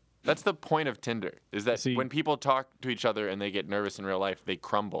 That's the point of Tinder, is that See- when people talk to each other and they get nervous in real life, they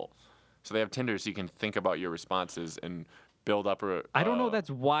crumble. So they have Tinder so you can think about your responses and build up a... I don't know that's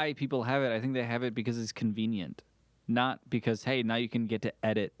why people have it. I think they have it because it's convenient. Not because, hey, now you can get to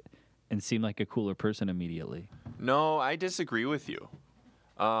edit and seem like a cooler person immediately. No, I disagree with you.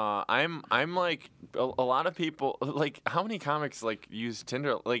 I'm like, a lot of people, like, how many comics, like, use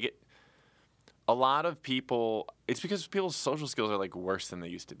Tinder? Like, a lot of people, it's because people's social skills are, like, worse than they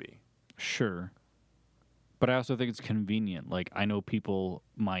used to be. Sure. But I also think it's convenient. Like, I know people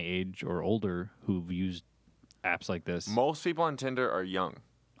my age or older who've used apps like this. Most people on Tinder are young.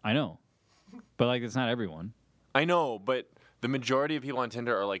 I know. But, like, it's not everyone. I know, but the majority of people on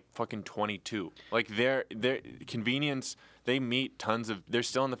Tinder are like fucking 22. Like their convenience, they meet tons of. They're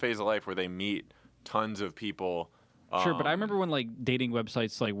still in the phase of life where they meet tons of people. Sure, but I remember when like dating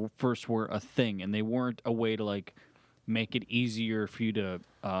websites like first were a thing, and they weren't a way to like make it easier for you to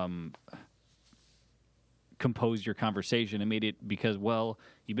compose your conversation. It made it because, well,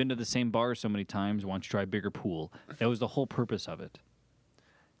 you've been to the same bar so many times. Why don't you try a bigger pool? That was the whole purpose of it.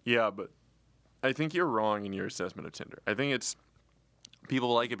 Yeah, but I think you're wrong in your assessment of Tinder. I think it's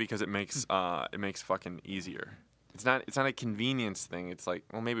people like it because it makes fucking easier. It's not a convenience thing. It's like,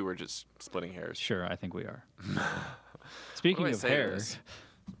 well, maybe we're just splitting hairs. Sure, I think we are. Speaking What do I of say to hair, this?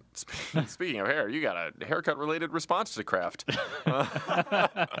 Speaking of hair, you got a haircut related response to craft.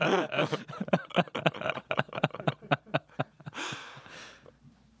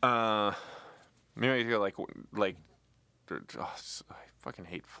 Maybe I go like oh, I fucking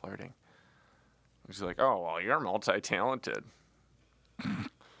hate flirting. She's like, oh well, you're multi-talented.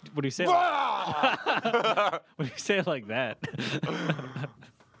 what do you say? What do you say it like that?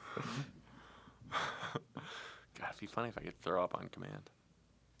 God, it'd be funny if I could throw up on command.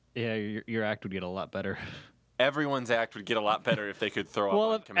 Yeah, your act would get a lot better. Everyone's act would get a lot better if they could throw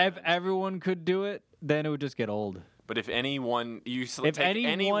Well, up on if command. everyone could do it, then it would just get old. But if anyone, If take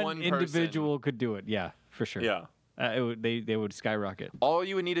any one person- individual could do it, yeah, for sure. yeah. They would skyrocket. All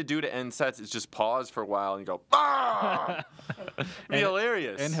you would need to do to end sets is just pause for a while and go, ah! Be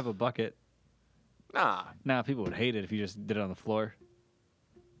hilarious. And have a bucket. Nah, Nah, people would hate it if you just did it on the floor.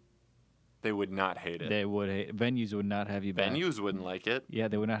 they would not hate it. They would hate. Venues would not have you back. Venues wouldn't like it. Yeah,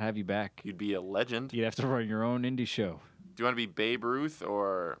 they would not have you back. You'd be a legend. You'd have to run your own indie show. Do you want to be Babe Ruth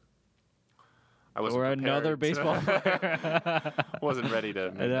or... I wasn't Or prepared. another baseball player. Wasn't ready to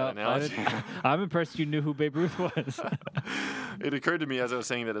make that analogy. I'm impressed you knew who Babe Ruth was. It occurred to me as I was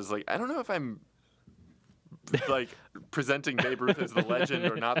saying that, it's like, I don't know if I'm like presenting Babe Ruth as the legend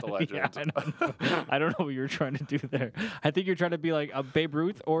or not the legend. Yeah, I don't know what you were trying to do there. I think you're trying to be like a Babe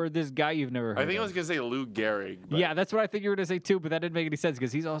Ruth or this guy you've never heard I think of. I was going to say Lou Gehrig. But Yeah, that's what I think you were going to say too, but that didn't make any sense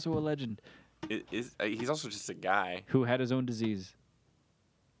because he's also a legend he's also just a guy. who had his own disease.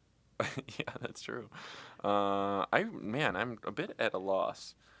 Yeah, that's true. I'm a bit at a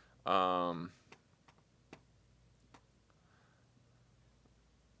loss. I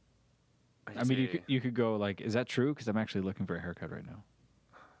mean, you could go like, is that true? Because I'm actually looking for a haircut right now.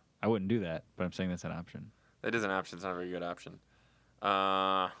 I wouldn't do that, but I'm saying that's an option. That is an option. It's not a very good option.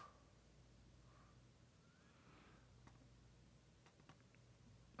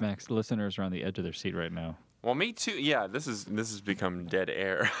 Max, listeners are on the edge of their seat right now. Well, me too. Yeah, this has become dead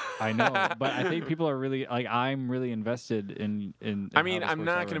air. I know, but I think people are really like, I'm really invested in I mean, how this I'm works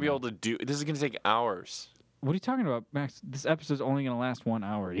not out going to right be now. able to do. This is going to take hours. What are you talking about, Max? This episode's only gonna last 1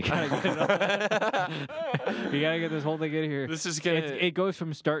 hour. You gotta get this whole thing in here. This is gonna. It goes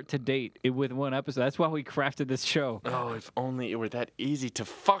from start to date with one episode. That's why we crafted this show. Oh, if only it were that easy to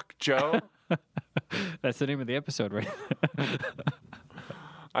fuck, Joe. That's the name of the episode, right?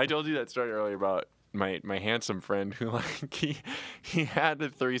 I told you that story earlier about my handsome friend who he had a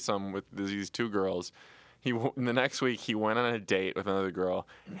threesome with these two girls. The next week he went on a date with another girl,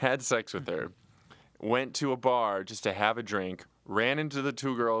 had sex with her, went to a bar just to have a drink, ran into the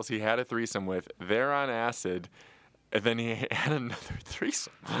two girls he had a threesome with. They're on acid, and then he had another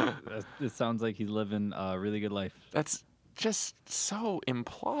threesome. It sounds like he's living a really good life. That's just so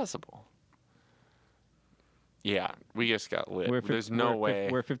implausible. Yeah, we just got lit. There's no way.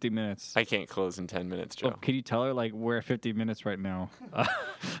 We're 50 minutes. I can't close in 10 minutes, Joe. Oh, can you tell her, like, we're at 50 minutes right now?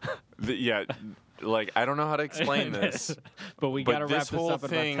 Yeah, like, I don't know how to explain this. But we got to wrap this this whole up in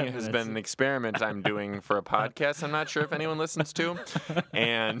thing about 10 has minutes. been an experiment I'm doing for a podcast I'm not sure if anyone listens to.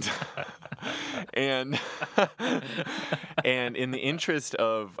 And and in the interest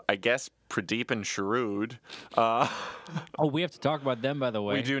of, I guess, Pradeep and Sharud, Oh, we have to talk about them, by the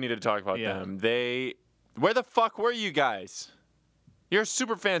way. we do need to talk about Yeah. them. Where the fuck were you guys? You're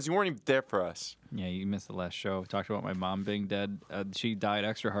super fans. You weren't even there for us. Yeah, you missed the last show. We talked about my mom being dead. She died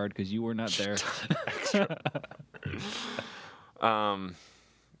extra hard because you were not there.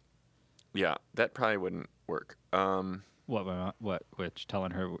 Yeah, that probably wouldn't work. What? Which?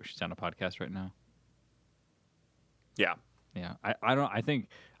 Telling her she's on a podcast right now? Yeah. Yeah, I think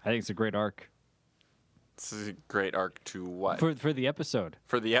it's a great arc This is a great arc to what? for the episode.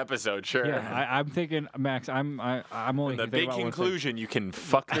 For the episode, sure. Yeah, I'm thinking, Max. I'm only The thinking big about one thing. conclusion, you can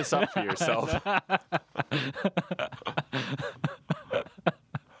fuck this up for yourself.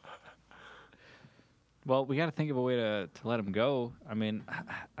 Well, we got to think of a way to let him go. I mean,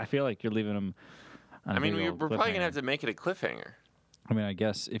 I feel like you're leaving him. On I a mean, big we're old probably going to cliffhanger. have to make it a cliffhanger. I mean, I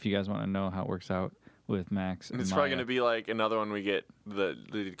guess if you guys want to know how it works out with Max, And and it's probably Maya. going to be like another one we get,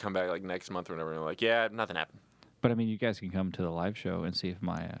 they come back like next month or whatever, and we're like, yeah, nothing happened. But I mean, you guys can come to the live show and see if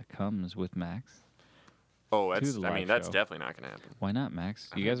Maya comes with Max. Oh, To the I mean, live that's show. definitely not going to happen. Why not, Max?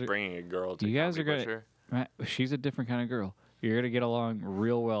 I'm You not guys are bringing a girl to you guys Comedy are gonna- Butcher. She's a different kind of girl. You're gonna get along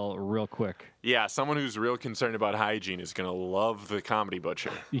real well, real quick. Yeah, someone who's real concerned about hygiene is going to love the Comedy Butcher.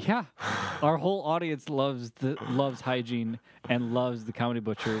 Yeah, our whole audience loves hygiene and loves the Comedy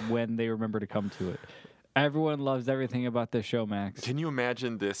Butcher when they remember to come to it. Everyone loves everything about this show, Max. Can you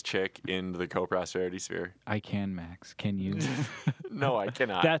imagine this chick in the co-prosperity sphere? I can, Max. Can you? No, I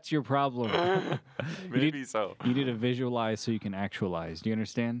cannot. That's your problem. Maybe so. You need to visualize so you can actualize. Do you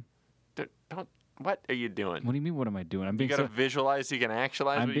understand? Don't. What are you doing? What do you mean? What am I doing? I'm You being gotta so. visualize so you can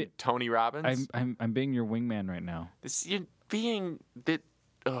actualize. I'm What are you, be- Tony Robbins. I'm being your wingman right now. You're being that.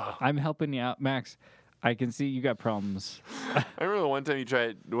 Ugh. I'm helping you out, Max. I can see you got problems. I remember the one time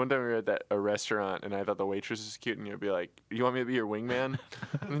one time we were at a restaurant, and I thought the waitress was cute, and you'd be like, "You want me to be your wingman?"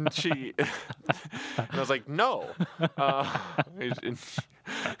 and and I was like, "No." And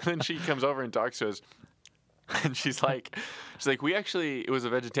then she comes over and talks to us. And she's like, it was a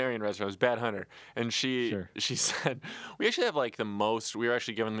vegetarian restaurant. It was Bad Hunter. And she said, we actually have like we were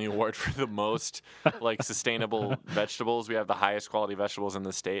actually given the award for the most like sustainable vegetables. We have the highest quality vegetables in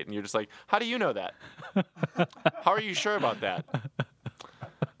the state. And you're just like, how do you know that? How are you sure about that?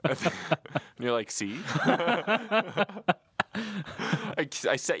 And you're like, see?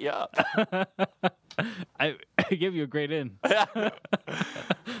 I set you up. I give you a great in.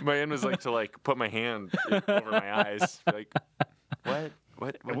 My end was like to put my hand over my eyes. Like, what?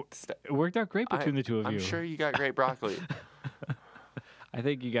 It worked out great between the two of you. I'm sure you got great broccoli. I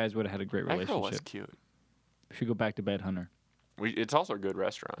think you guys would have had a great That girl was relationship. cute. We should go back to Bad Hunter. It's also a good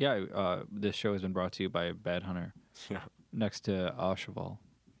restaurant. Yeah, this show has been brought to you by Bad Hunter, Yeah. next to Cheval.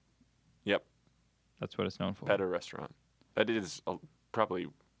 Yep. That's what it's known for. Better restaurant. That is probably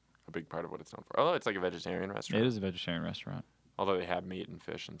a big part of what it's known for. Although it's like a vegetarian restaurant. It is a vegetarian restaurant. Although they have meat and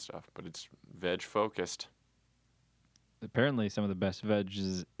fish and stuff, but it's veg focused. Apparently, some of the best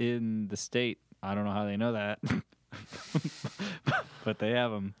veggies in the state. I don't know how they know that, but they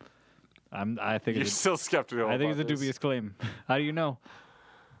have them. I think You're it's still skeptical. I think it's a about this. dubious claim. How do you know?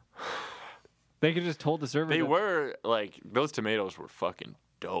 They could just told the server. They that- were like those tomatoes were fucking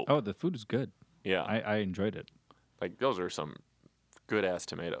dope. Oh, the food is good. Yeah, I enjoyed it. like those are some good ass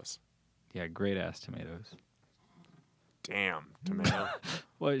tomatoes. Yeah, great ass tomatoes. Damn tomato.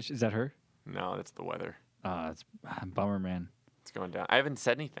 What is that? Her? No, that's the weather. It's bummer, man. It's going down. I haven't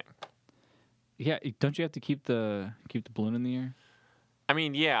said anything. Yeah, don't you have to keep the balloon in the air? I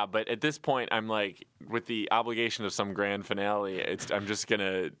mean, yeah, but at this point, I'm like, with the obligation of some grand finale, I'm just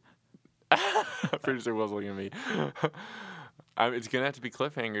gonna. Producer Will's looking at me. It's gonna have to be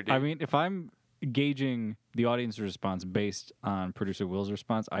cliffhanger, dude. I mean, if I'm gauging the audience response based on producer Will's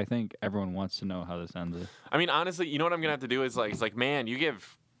response, I think everyone wants to know how this ended. I mean, honestly, you know what I'm gonna have to do is like, it's like, man, you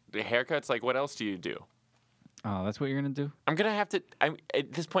give haircuts. Like, what else do you do? Oh, that's what you're gonna do? I'm gonna have to.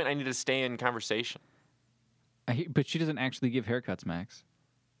 At this point, I need to stay in conversation. But she doesn't actually give haircuts, Max.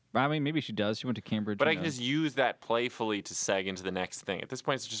 I mean, maybe she does. She went to Cambridge. But who I can knows? just use that playfully to seg into the next thing. At this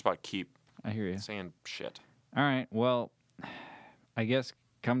point, it's just about keep I hear you. saying shit. All right. Well, I guess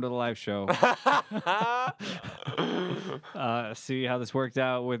come to the live show. See how this worked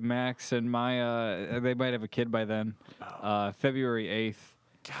out with Max and Maya. They might have a kid by then. February 8th.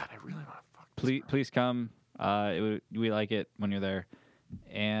 God, I really want to fuck. This Please come. We like it when you're there.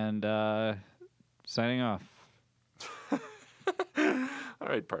 And signing off. All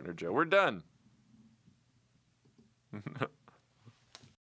right, partner Joe, we're done.